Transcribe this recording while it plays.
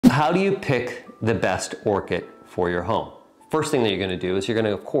How do you pick the best orchid for your home? First thing that you're gonna do is you're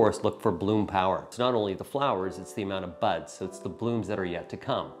gonna, of course, look for bloom power. It's not only the flowers, it's the amount of buds, so it's the blooms that are yet to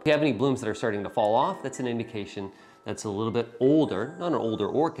come. If you have any blooms that are starting to fall off, that's an indication that's a little bit older, not an older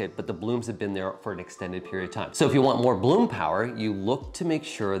orchid, but the blooms have been there for an extended period of time. So if you want more bloom power, you look to make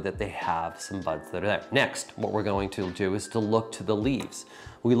sure that they have some buds that are there. Next, what we're going to do is to look to the leaves.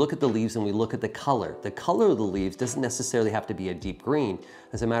 We look at the leaves and we look at the color. The color of the leaves doesn't necessarily have to be a deep green.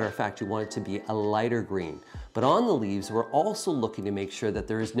 As a matter of fact, you want it to be a lighter green. But on the leaves, we're also looking to make sure that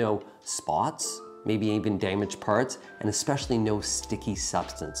there is no spots, maybe even damaged parts, and especially no sticky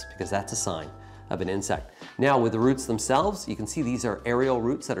substance, because that's a sign of an insect. Now with the roots themselves, you can see these are aerial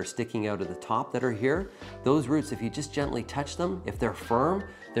roots that are sticking out of the top that are here. Those roots, if you just gently touch them, if they're firm,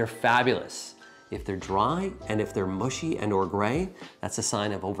 they're fabulous. If they're dry and if they're mushy and or gray, that's a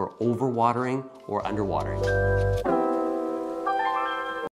sign of overwatering or underwatering.